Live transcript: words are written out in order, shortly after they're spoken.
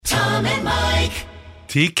Tom and Mike.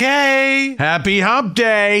 TK. Happy Hump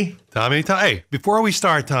Day. Tommy, hey, before we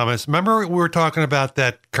start, Thomas, remember we were talking about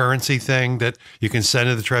that currency thing that you can send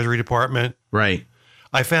to the Treasury Department? Right.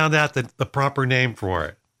 I found out that the proper name for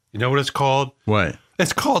it. You know what it's called? What?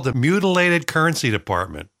 It's called the Mutilated Currency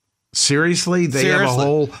Department. Seriously? They have a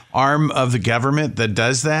whole arm of the government that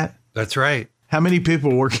does that? That's right. How many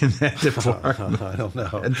people work in that department? I don't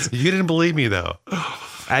know. You didn't believe me, though.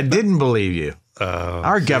 I didn't believe you.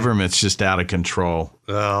 Our government's just out of control.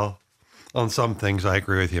 Well, on some things, I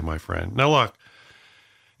agree with you, my friend. Now, look,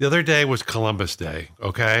 the other day was Columbus Day,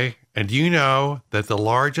 okay? And do you know that the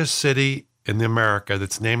largest city in America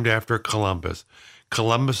that's named after Columbus,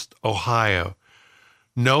 Ohio,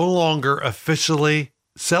 no longer officially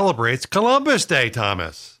celebrates Columbus Day,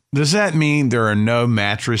 Thomas? Does that mean there are no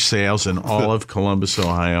mattress sales in all of Columbus,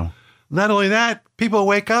 Ohio? Not only that, people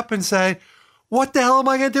wake up and say, what the hell am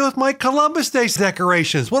I going to do with my Columbus Day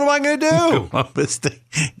decorations? What am I going to do? Columbus Day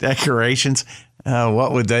decorations?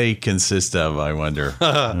 What would they consist of, I wonder?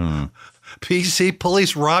 PC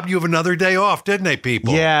police robbed you of another day off, didn't they,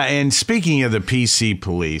 people? Yeah, and speaking of the PC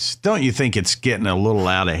police, don't you think it's getting a little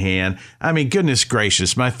out of hand? I mean, goodness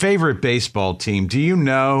gracious, my favorite baseball team, do you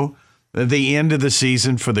know the end of the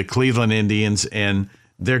season for the Cleveland Indians, and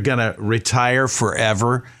they're going to retire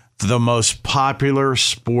forever the most popular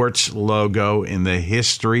sports logo in the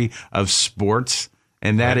history of sports,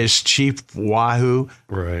 and that is Chief Wahoo.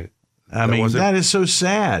 Right. I mean, that is so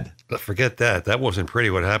sad. Forget that. That wasn't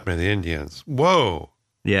pretty what happened to the Indians. Whoa.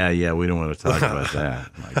 Yeah, we don't want to talk about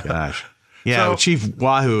that. My gosh. Yeah, So- Chief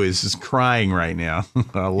Wahoo is crying right now,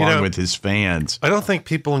 along with his fans. I don't think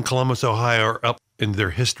people in Columbus, Ohio are up in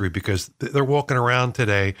their history because they're walking around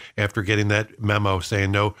today after getting that memo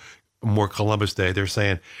saying no more Columbus Day. They're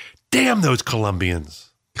saying, damn those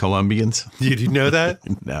Colombians. Colombians? Did you know that?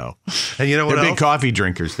 No. And you know what They're else? big coffee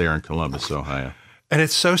drinkers there in Columbus, Ohio. And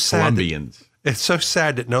it's so sad. Colombians. It's so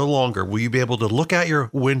sad that no longer will you be able to look out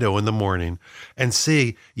your window in the morning and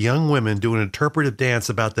see young women do an interpretive dance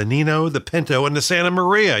about the Nino, the Pinto, and the Santa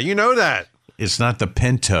Maria. You know that. It's not the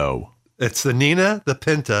Pinto. It's the Nina, the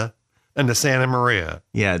Pinta, and the Santa Maria.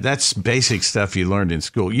 Yeah, that's basic stuff you learned in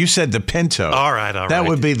school. You said the Pinto. All right. That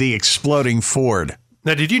would be the exploding Ford.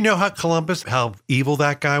 Now, did you know how evil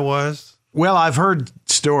that guy was? Well, I've heard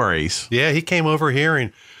stories. Yeah, he came over here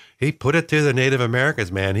and he put it to the Native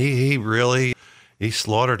Americans, man. He really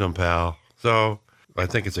slaughtered them, pal. So I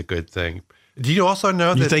think it's a good thing. Do you also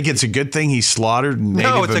know that... You think it's a good thing he slaughtered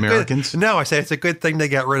Native Americans? No, I say it's a good thing they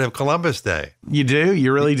got rid of Columbus Day. You do?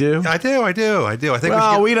 You really do? I do. I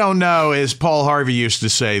think we don't know, as Paul Harvey used to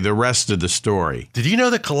say, the rest of the story. Did you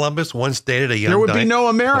know that Columbus once dated a young... There would be no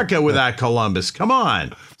America without Columbus. Come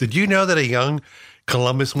on. Did you know that a young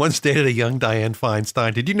Columbus once dated a young Dianne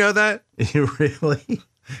Feinstein? Did you know that? Really?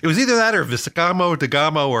 It was either that or Viscamo,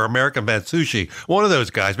 Dagamo, or American Matsushi. One of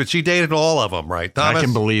those guys, but she dated all of them, right, Thomas? I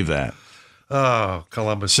can believe that. Oh,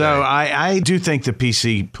 Columbus So Day. I do think the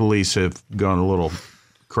PC police have gone a little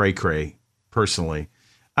cray-cray, personally.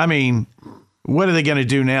 I mean, what are they going to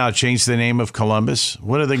do now? Change the name of Columbus?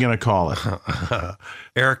 What are they going to call it?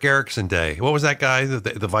 Eric Erickson Day. What was that guy,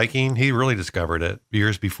 the Viking? He really discovered it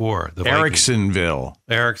years before. The Ericksonville.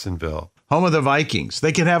 Ericksonville. Home of the Vikings.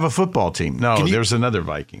 They could have a football team. No, there's another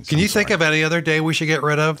Vikings. Can you think of any other day we should get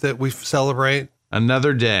rid of that we celebrate?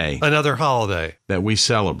 Another day. Another holiday. That we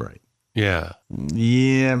celebrate. Yeah.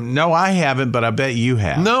 Yeah. No, I haven't, but I bet you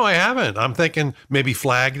have. No, I haven't. I'm thinking maybe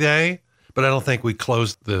Flag Day, but I don't think we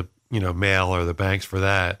closed the mail or the banks for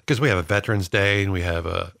that because we have a Veterans Day and we have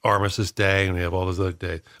a Armistice Day and we have all those other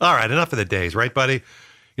days. All right, enough of the days, right, buddy?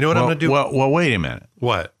 You know what I'm going to do? Well, wait a minute.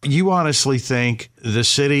 What? You honestly think the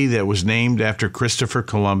city that was named after Christopher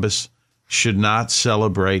Columbus should not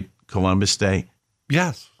celebrate Columbus Day?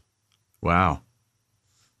 Yes. Wow.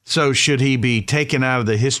 So should he be taken out of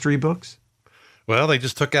the history books? Well, they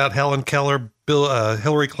just took out Helen Keller,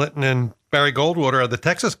 Hillary Clinton, and Barry Goldwater out of the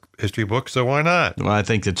Texas history book, so why not? Well, I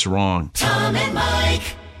think it's wrong. Tom and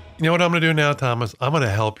Mike. You know what I'm going to do now, Thomas? I'm going to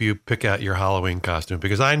help you pick out your Halloween costume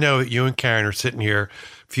because I know that you and Karen are sitting here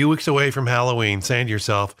a few weeks away from Halloween saying to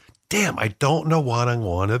yourself, damn, I don't know what I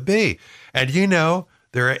want to be. And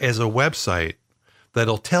there is a website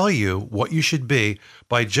that'll tell you what you should be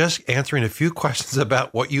by just answering a few questions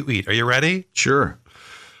about what you eat. Are you ready? Sure.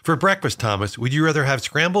 For breakfast, Thomas, would you rather have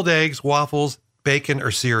scrambled eggs, waffles, bacon,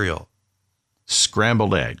 or cereal?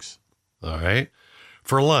 Scrambled eggs. All right.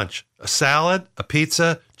 For lunch, a salad, a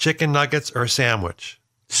pizza, chicken nuggets, or a sandwich?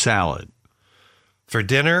 Salad. For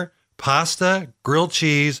dinner, pasta, grilled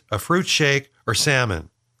cheese, a fruit shake, or salmon?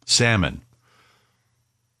 Salmon.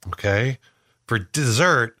 Okay. For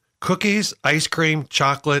dessert, cookies, ice cream,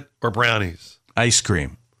 chocolate, or brownies. Ice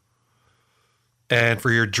cream. And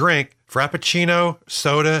for your drink, frappuccino,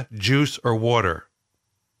 soda, juice, or water.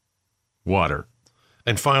 Water.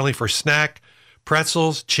 And finally, for snack,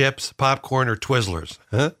 pretzels, chips, popcorn, or Twizzlers.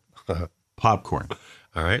 Huh? Popcorn.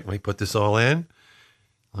 All right, let me put this all in.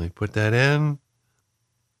 Let me put that in.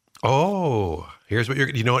 Oh, here's what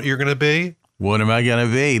you know what you're going to be? What am I going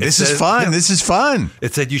to be? This is fun. This is fun.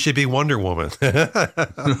 It said you should be Wonder Woman.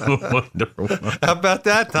 Wonder Woman. How about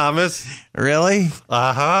that, Thomas? Really?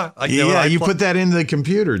 Uh-huh. You put that into the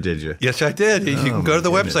computer, did you? Yes, I did. You can go to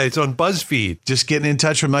the website. It's on BuzzFeed. Just getting in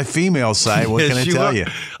touch with my female side. What can I tell you?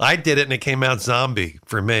 I did it, and it came out zombie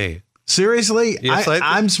for me. Seriously? Yes,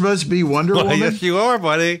 I'm supposed to be Wonder Woman? Yes, you are,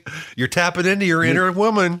 buddy. You're tapping into your inner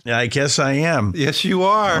woman. I guess I am. Yes, you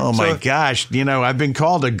are. Oh, my gosh. I've been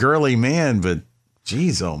called a girly man, but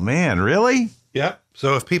geez, oh, man. Really? Yeah.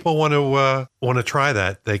 So if people want to try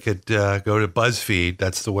that, they could go to BuzzFeed.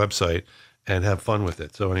 That's the website, and have fun with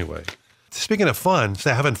it. So anyway, speaking of fun,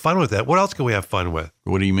 having fun with that, what else can we have fun with?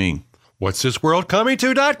 What do you mean? What's this world coming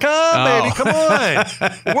to.com, baby? Come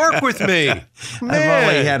on. Work with me. Man. I've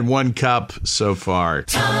only had one cup so far.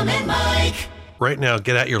 Tom and Mike. Right now,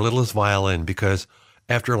 get out your littlest violin, because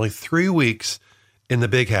after only 3 weeks in the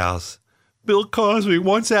big house, Bill Cosby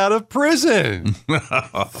wants out of prison.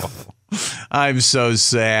 I'm so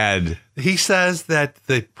sad. He says that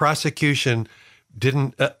the prosecution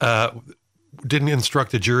didn't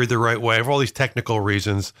instruct the jury the right way for all these technical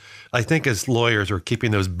reasons. I think as lawyers are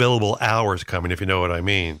keeping those billable hours coming, if you know what I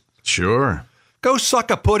mean. Sure. Go suck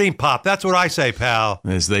a pudding pop. That's what I say, pal.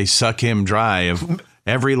 As they suck him dry of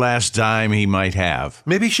every last dime he might have.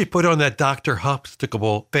 Maybe you should put on that Dr.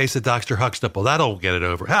 Huxtable, face of Dr. Huxtable. That'll get it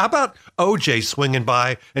over. How about OJ swinging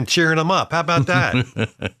by and cheering him up? How about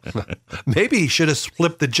that? Maybe he should have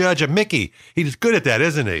flipped the judge a Mickey. He's good at that,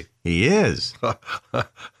 isn't he? He is.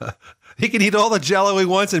 He can eat all the Jell-O he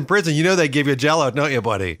wants in prison. You know they give you Jell-O, don't you,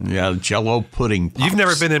 buddy? Yeah, Jell-O pudding pops. You've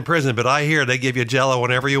never been in prison, but I hear they give you Jell-O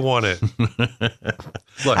whenever you want it.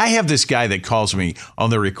 Look, I have this guy that calls me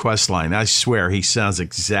on the request line. I swear he sounds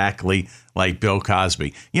exactly like Bill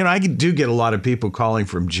Cosby. I do get a lot of people calling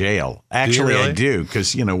from jail. Actually, really? I do,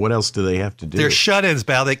 because, what else do they have to do? they're shut-ins,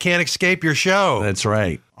 pal. They can't escape your show. That's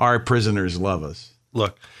right. Our prisoners love us.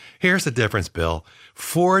 Look, here's the difference, Bill.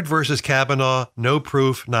 Ford versus Kavanaugh, no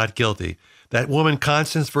proof, not guilty. That woman,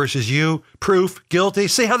 Constance, versus you, proof, guilty.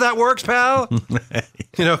 See how that works, pal?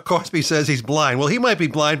 Cosby says he's blind. Well, he might be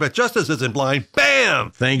blind, but Justice isn't blind.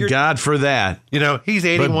 Bam! Thank God for that. He's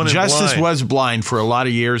 81 and blind. Justice was blind for a lot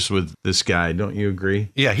of years with this guy. Don't you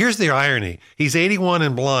agree? Yeah, here's the irony. He's 81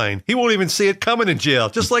 and blind. He won't even see it coming in jail,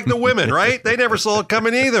 just like the women, right? They never saw it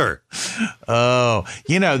coming either. Oh,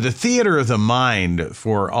 the theater of the mind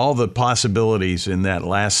for all the possibilities in that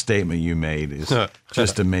last statement you made is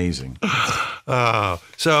just amazing.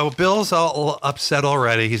 So Bill's all upset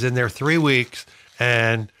already. He's in there 3 weeks,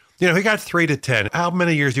 and he got 3 to 10. How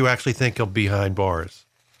many years do you actually think he'll be behind bars?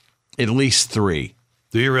 At least 3.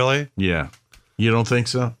 Do you really? Yeah. You don't think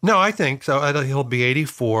so? No, I think so. He'll be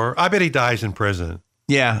 84. I bet he dies in prison.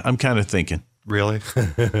 Yeah, I'm kind of thinking. Really?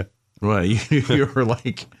 Well, you're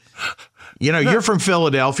like, you're from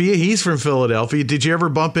Philadelphia. He's from Philadelphia. Did you ever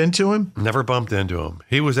bump into him? Never bumped into him.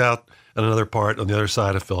 He was out in another part on the other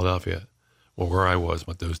side of Philadelphia. Well, where I was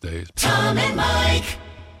with those days. Tom and Mike.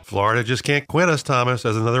 Florida just can't quit us, Thomas.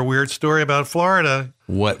 There's another weird story about Florida.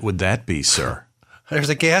 What would that be, sir? There's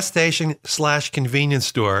a gas station / convenience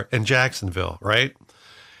store in Jacksonville, right?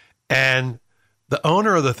 And the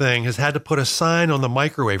owner of the thing has had to put a sign on the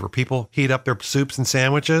microwave where people heat up their soups and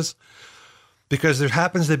sandwiches, because there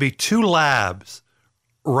happens to be 2 labs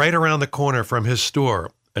right around the corner from his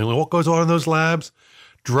store. And what goes on in those labs?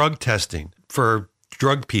 Drug testing for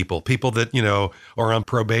drug people that, are on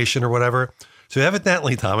probation or whatever. So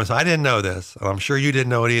evidently, Thomas, I didn't know this, and I'm sure you didn't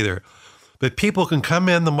know it either, but people can come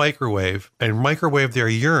in the microwave and microwave their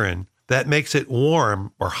urine. That makes it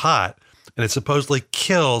warm or hot, and it supposedly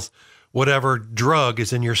kills whatever drug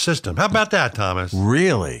is in your system. How about that, Thomas?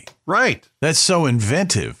 Really? Right. That's so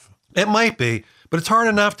inventive. It might be, but it's hard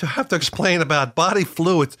enough to have to explain about body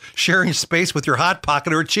fluids sharing space with your Hot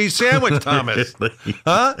Pocket or a cheese sandwich, Thomas.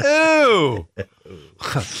 Huh? Ew.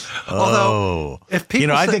 Although, if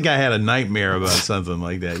people I think I had a nightmare about something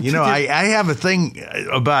like that. I have a thing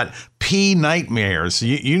about pee nightmares.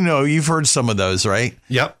 You've heard some of those, right?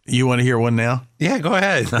 Yep. You want to hear one now? Yeah, go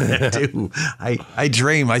ahead. I do. I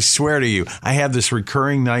dream, I swear to you, I have this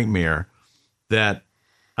recurring nightmare that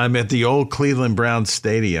I'm at the old Cleveland Browns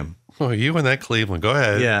Stadium. Oh, you and that Cleveland. Go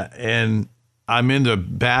ahead. Yeah, and I'm in the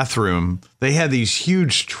bathroom. They had these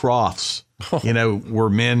huge troughs where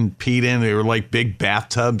men peed in. They were like big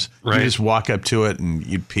bathtubs. Right. You just walk up to it and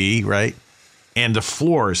you'd pee, right? And the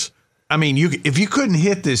floors. I mean, if you couldn't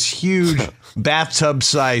hit this huge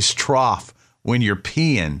bathtub-sized trough when you're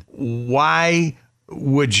peeing, why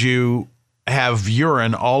would you have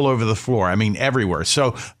urine all over the floor? I mean, everywhere.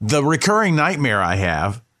 So the recurring nightmare I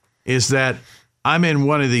have is that I'm in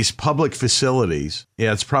one of these public facilities.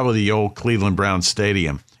 Yeah, it's probably the old Cleveland Browns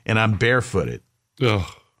Stadium, and I'm barefooted. Ugh.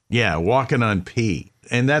 Yeah, walking on pee.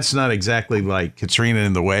 And that's not exactly like Katrina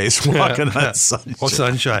in the Waves walking on sunshine. Well,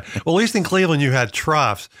 sunshine. Well, at least in Cleveland, you had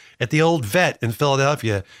troughs. At the old vet in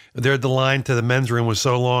Philadelphia, the line to the men's room was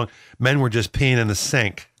so long, men were just peeing in the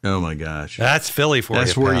sink. Oh, my gosh. That's Philly for you,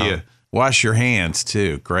 That's where pal. you wash your hands,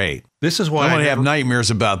 too. Great. This is why I'm going to have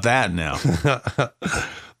nightmares about that now.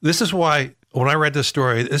 This is why, when I read this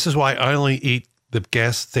story, this is why I only eat the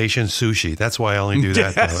gas station sushi. That's why I only do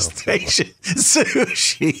that. Gas station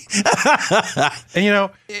sushi.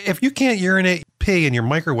 And, if you can't urinate pee in your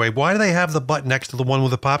microwave, why do they have the button next to the one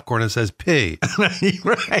with the popcorn that says pee?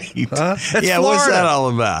 Right. Huh? It's Yeah, Florida. what's that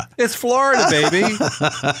all about? It's Florida, baby.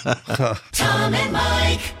 Tom and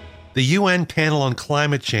Mike. The UN panel on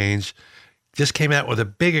climate change just came out with a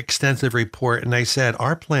big, extensive report, and they said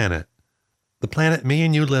our planet, the planet me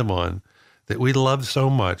and you live on, that we love so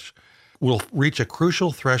much, will reach a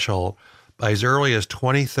crucial threshold by as early as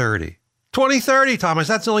 2030. 2030, Thomas,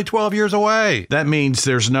 that's only 12 years away. That means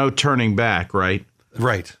there's no turning back, right?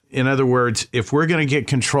 Right. In other words, if we're going to get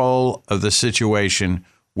control of the situation,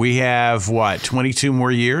 we have, 22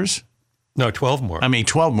 more years? No, 12 more. I mean,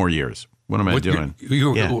 12 more years. What am I doing?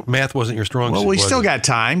 Yeah. Math wasn't your strong suit. Well, we was still it? got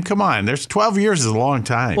time. Come on. There's 12 years is a long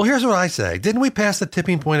time. Well, here's what I say. Didn't we pass the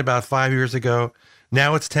tipping point about 5 years ago?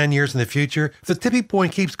 Now it's 10 years in the future. If the tipping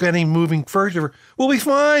point keeps moving further, we'll be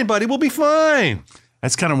fine, buddy. We'll be fine.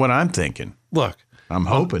 That's kind of what I'm thinking. Look. I'm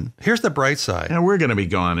hoping. Here's the bright side. Yeah, we're going to be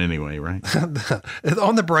gone anyway, right?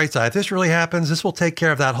 On the bright side, if this really happens, this will take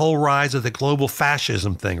care of that whole rise of the global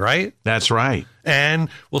fascism thing, right? That's right. And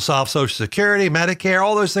we'll solve Social Security, Medicare,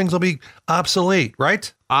 all those things will be obsolete,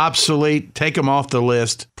 right? Obsolete. Take them off the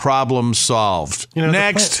list. Problem solved.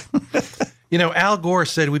 Next. Al Gore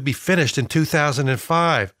said we'd be finished in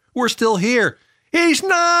 2005. We're still here. He's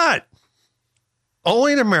not.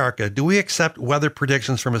 Only in America do we accept weather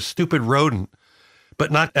predictions from a stupid rodent,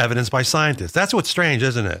 but not evidenced by scientists. That's what's strange,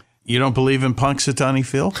 isn't it? You don't believe in Punxsutawney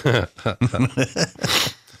Phil?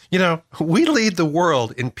 We lead the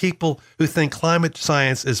world in people who think climate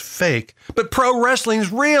science is fake, but pro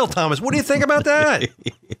wrestling's real, Thomas. What do you think about that?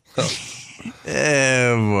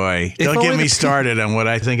 Oh, boy. Don't get me started on what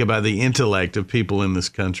I think about the intellect of people in this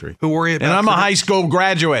country. Who worry about And I'm a high school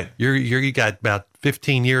graduate. You got about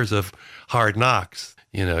 15 years of hard knocks.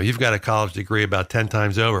 You've got a college degree about 10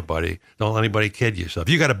 times over, buddy. Don't let anybody kid yourself.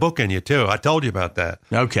 You got a book in you, too. I told you about that.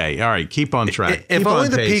 Okay. All right. Keep on track. If Keep only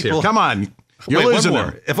on the pace people- here. Come on. You're Wait, one losing more.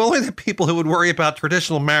 them. If only the people who would worry about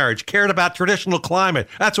traditional marriage cared about traditional climate.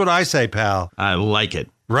 That's what I say, pal. I like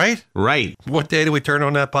it. Right? Right. What day do we turn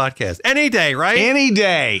on that podcast? Any day, right? Any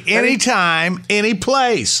day, anytime, any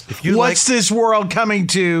place. you What's this world coming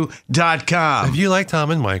to.com. If you like Tom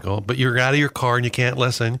and Michael, but you're out of your car and you can't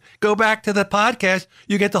listen, go back to the podcast.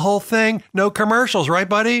 You get the whole thing. No commercials, right,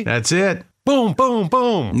 buddy? That's it. Boom, boom,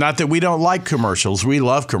 boom. Not that we don't like commercials. We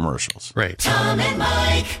love commercials. Right. Tom and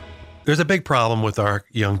Mike. There's a big problem with our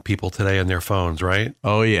young people today and their phones, right?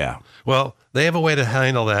 Oh, yeah. Well, they have a way to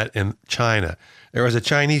handle that in China. There was a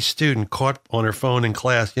Chinese student caught on her phone in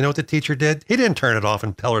class. You know what the teacher did? He didn't turn it off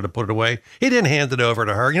and tell her to put it away. He didn't hand it over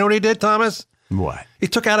to her. You know what he did, Thomas? What? He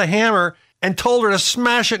took out a hammer and told her to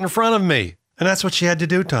smash it in front of me. And that's what she had to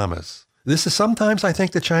do, Thomas. Sometimes I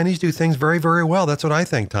think the Chinese do things very, very well. That's what I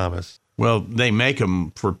think, Thomas. Well, they make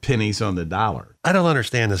them for pennies on the dollar. I don't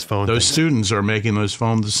understand this phone Those thing. students are making those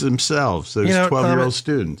phones themselves. Those 12-year-old Thomas,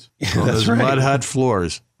 students. that's On those right. mud hut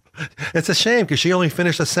floors. It's a shame because she only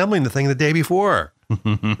finished assembling the thing the day before.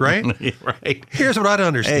 Right? Right. Here's what I don't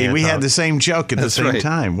understand. Hey, we had Tom. the same joke at the That's same right.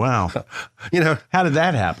 time. Wow. How did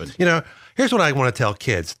that happen? Here's what I want to tell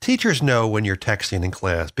kids. Teachers know when you're texting in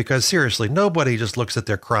class because seriously, nobody just looks at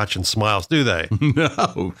their crotch and smiles, do they?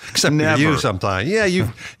 No. Except never. for you sometimes. Yeah,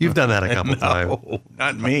 you've done that a couple times. No,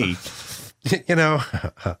 not me.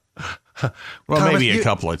 Well, Thomas, maybe a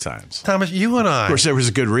couple of times. Thomas, you and I. Of course, there was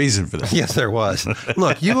a good reason for that. Yes, there was.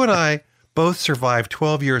 Look, you and I both survived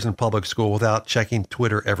 12 years in public school without checking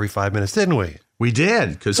Twitter every 5 minutes, didn't we? We did,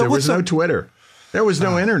 because So there was what's no Twitter. There was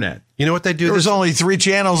no internet. You know what they do? There was only 3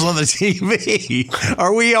 channels on the TV.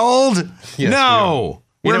 Are we old? Yes, no.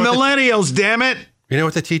 we are. We're You know what millennials, damn it. You know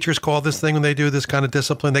what the teachers call this thing when they do this kind of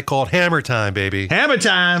discipline? They call it hammer time, baby. Hammer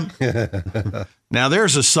time. Now,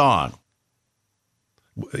 there's a song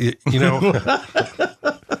You know,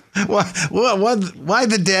 Why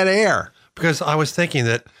the dead air? because I was thinking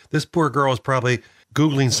that this poor girl is probably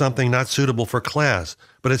Googling something not suitable for class,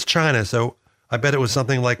 but it's China, so I bet it was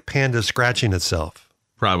something like panda scratching itself.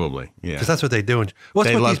 Probably, yeah. Because that's what they do.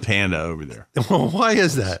 They love panda over there. Well, why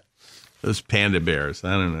is that? Those panda bears.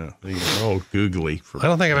 I don't know. They're all googly. For I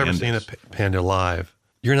don't think I've ever pandas. seen a panda live.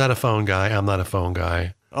 You're not a phone guy. I'm not a phone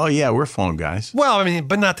guy. Oh, yeah, we're phone guys. Well, I mean,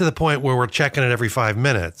 but not to the point where we're checking it every 5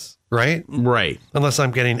 minutes, right? Right. Unless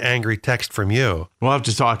I'm getting angry text from you. We'll have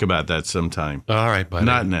to talk about that sometime. All right, buddy.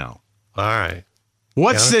 Not now. All right.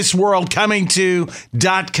 What's This World Coming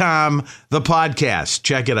To.com, the podcast.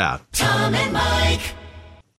 Check it out. Tom and Mike.